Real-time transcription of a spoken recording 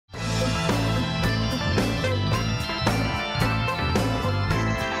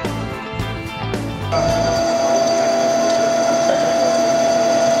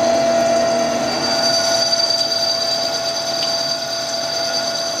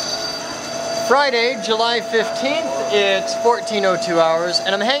Friday, July 15th, it's 14:02 hours,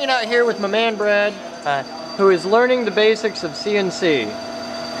 and I'm hanging out here with my man Brad, who is learning the basics of CNC.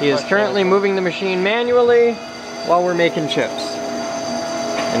 He is currently moving the machine manually while we're making chips.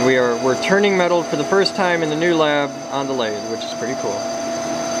 And we're turning metal for the first time in the new lab on the lathe, which is pretty cool.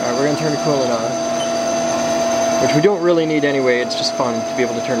 Alright, we're going to turn the coolant on. Which we don't really need anyway, it's just fun to be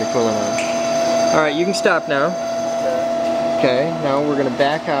able to turn the coolant on. Alright, you can stop now. Okay, now we're going to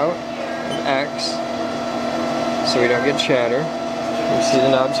back out of X so we don't get chatter. You see the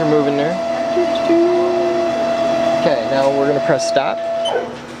knobs are moving there. Okay, now we're going to press stop.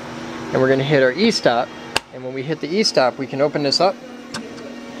 And we're going to hit our E-stop. And when we hit the E-stop, we can open this up.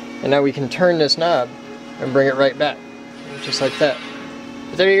 And now we can turn this knob and bring it right back. Just like that.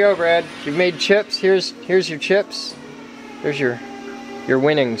 But there you go, Brad. You've made chips. Here's your chips. There's your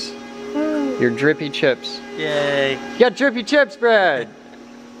winnings. Your drippy chips. Yay. You got drippy chips, Brad.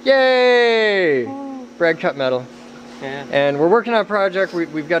 Yay! Brad cut metal. Yeah. And we're working on a project.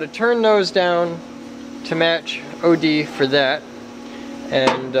 We've got to turn those down to match OD for that.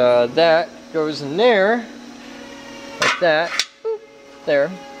 And that goes in there. Like that.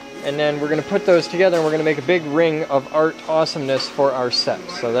 There. And then we're going to put those together and we're going to make a big ring of art awesomeness for our set.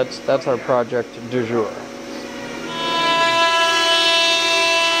 So that's our project du jour.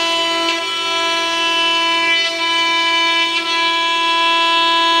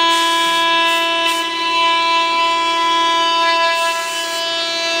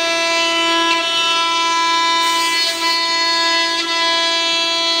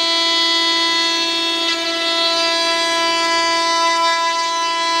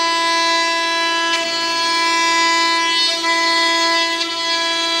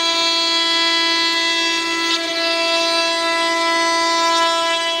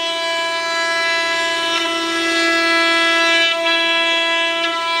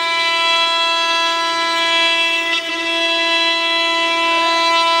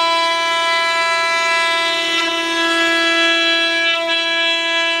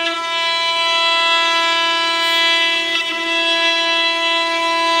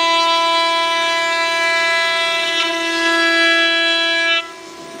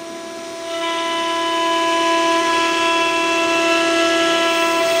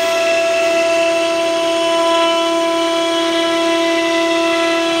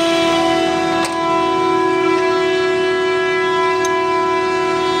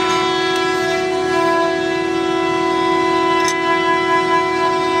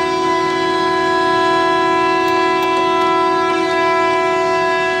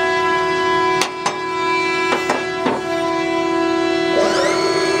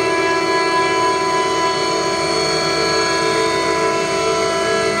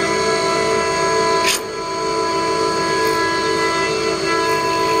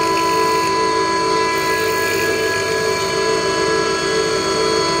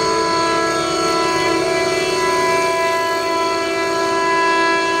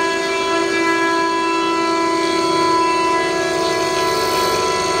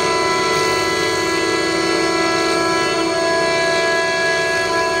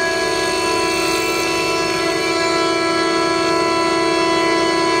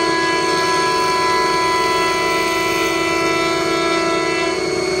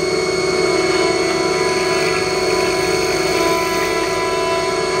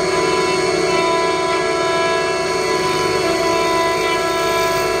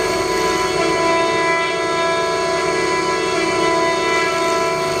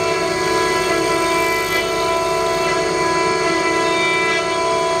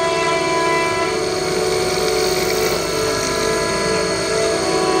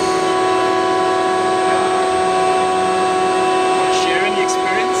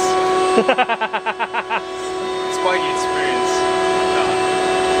 It's quite an experience.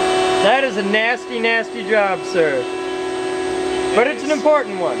 That is a nasty, nasty job, sir. But it's an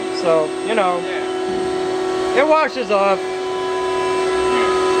important one, so, you know, it washes off.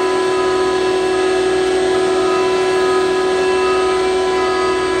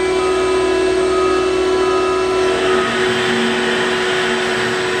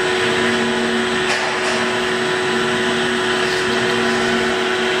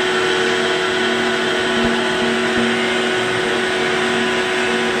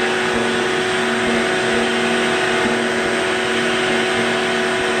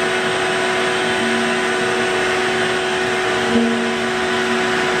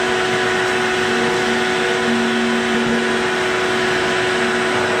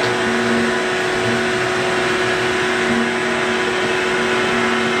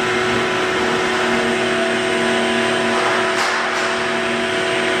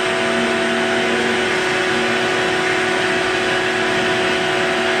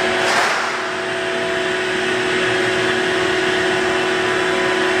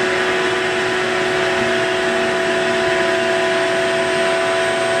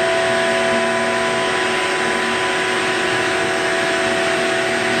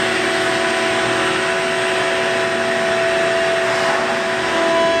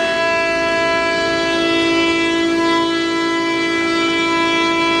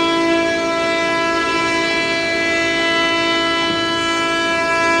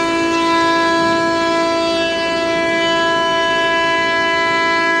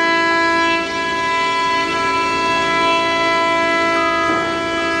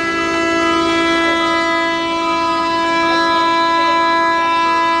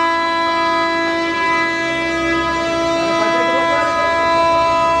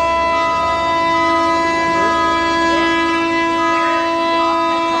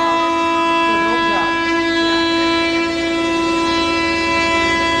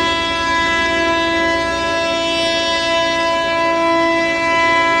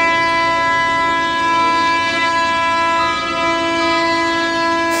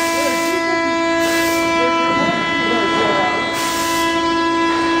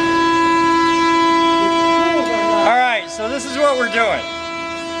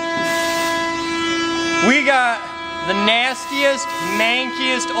 the nastiest,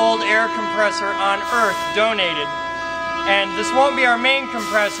 mankiest old air compressor on earth donated. And this won't be our main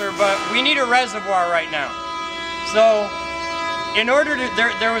compressor, but we need a reservoir right now. So, in order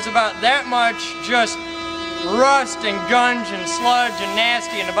to, there was about that much just rust and gunge and sludge and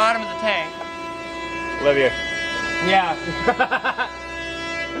nasty in the bottom of the tank. Live here. Yeah.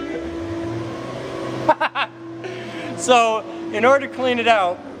 So, in order to clean it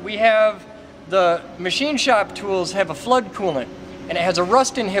out, we have the machine shop tools have a flood coolant, and it has a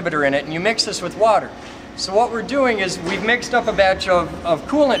rust inhibitor in it, and you mix this with water. So what we're doing is we've mixed up a batch of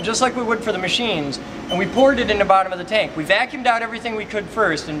coolant just like we would for the machines, and we poured it in the bottom of the tank. We vacuumed out everything we could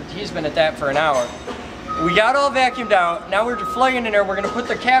first, and he's been at that for an hour. We got all vacuumed out. Now we're deflating in there. We're going to put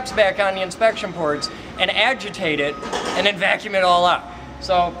the caps back on the inspection ports and agitate it and then vacuum it all out.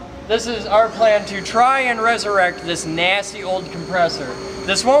 So this is our plan to try and resurrect this nasty old compressor.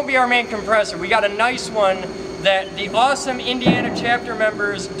 This won't be our main compressor. We got a nice one that the awesome Indiana chapter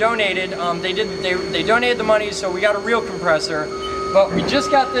members donated. They donated the money, so we got a real compressor. But we just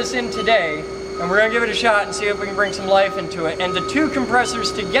got this in today, and we're gonna give it a shot and see if we can bring some life into it. And the two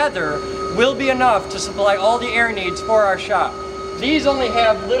compressors together will be enough to supply all the air needs for our shop. These only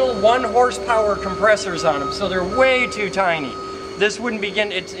have little 1 horsepower compressors on them, so they're way too tiny. This wouldn't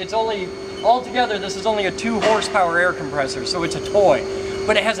begin, it's only, altogether this is only a 2 horsepower air compressor, so it's a toy.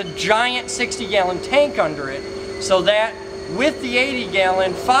 But it has a giant 60-gallon tank under it, so that with the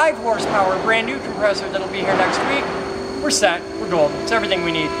 80-gallon, 5 horsepower brand new compressor that'll be here next week, we're set, we're golden. It's everything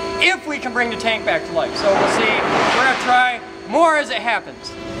we need, if we can bring the tank back to life. So we'll see, we're gonna try more as it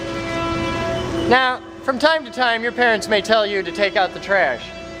happens. Now, from time to time, your parents may tell you to take out the trash.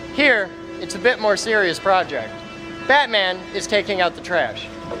 Here, it's a bit more serious project. Batman is taking out the trash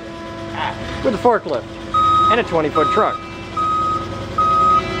with a forklift and a 20-foot truck.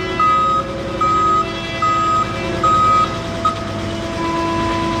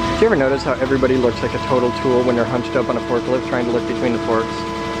 Do you ever notice how everybody looks like a total tool when they're hunched up on a forklift trying to look between the forks?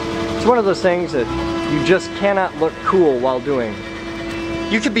 It's one of those things that you just cannot look cool while doing.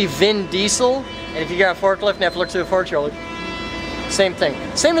 You could be Vin Diesel, and if you got a forklift and have to look through the forks, you're like, same thing.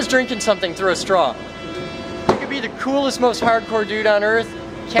 Same as drinking something through a straw. You could be the coolest, most hardcore dude on earth,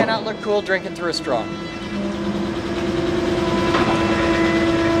 cannot look cool drinking through a straw.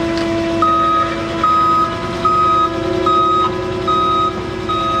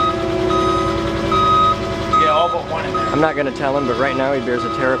 I'm not going to tell him, but right now he bears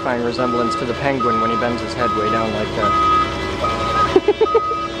a terrifying resemblance to the penguin when he bends his head way down like that.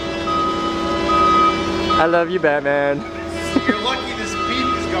 I love you, Batman. You're lucky this beat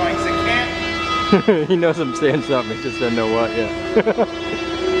is going, so it can't. He knows I'm saying something, he just doesn't know what yet.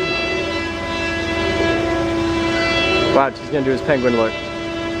 Watch, he's going to do his penguin look.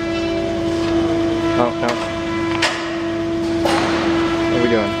 Oh, no. What are we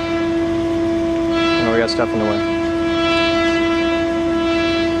doing? Oh, we got stuff in the way.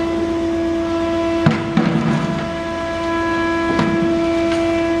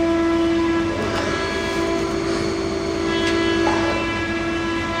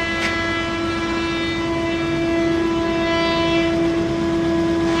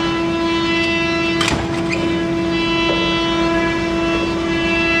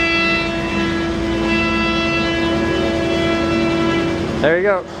 There you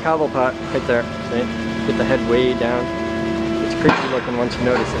go, cobble pot, right there. See? Get the head way down. It's creepy looking once you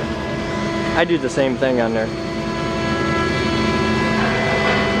notice it. I do the same thing on there.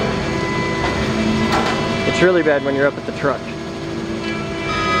 It's really bad when you're up at the truck.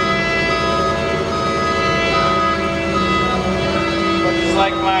 This is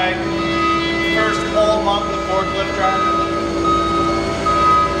like my first whole month of forklift driving.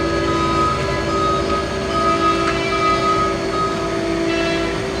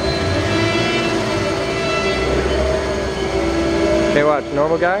 Okay, watch.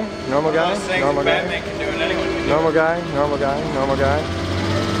 Normal guy, normal guy, normal guy. Batman can do it anyway. Normal guy, normal guy, normal guy.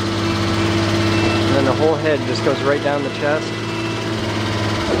 And then the whole head just goes right down the chest.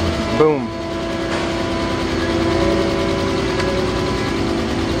 Boom.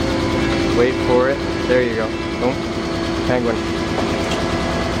 Wait for it. There you go. Boom. Penguin.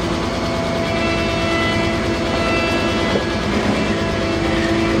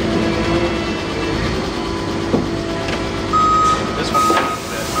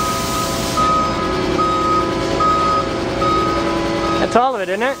 That's all of it,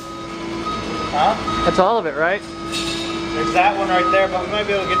 isn't it? Huh? That's all of it, right? There's that one right there, but we might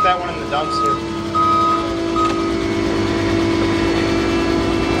be able to get that one in the dumpster.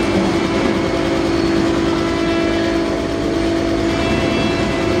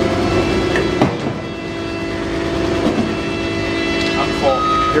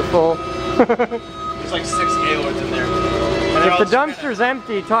 You're full. There's like 6 Gaylords in there. And If the dumpster's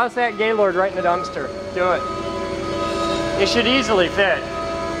empty, toss that Gaylord right in the dumpster. Do it. It should easily fit.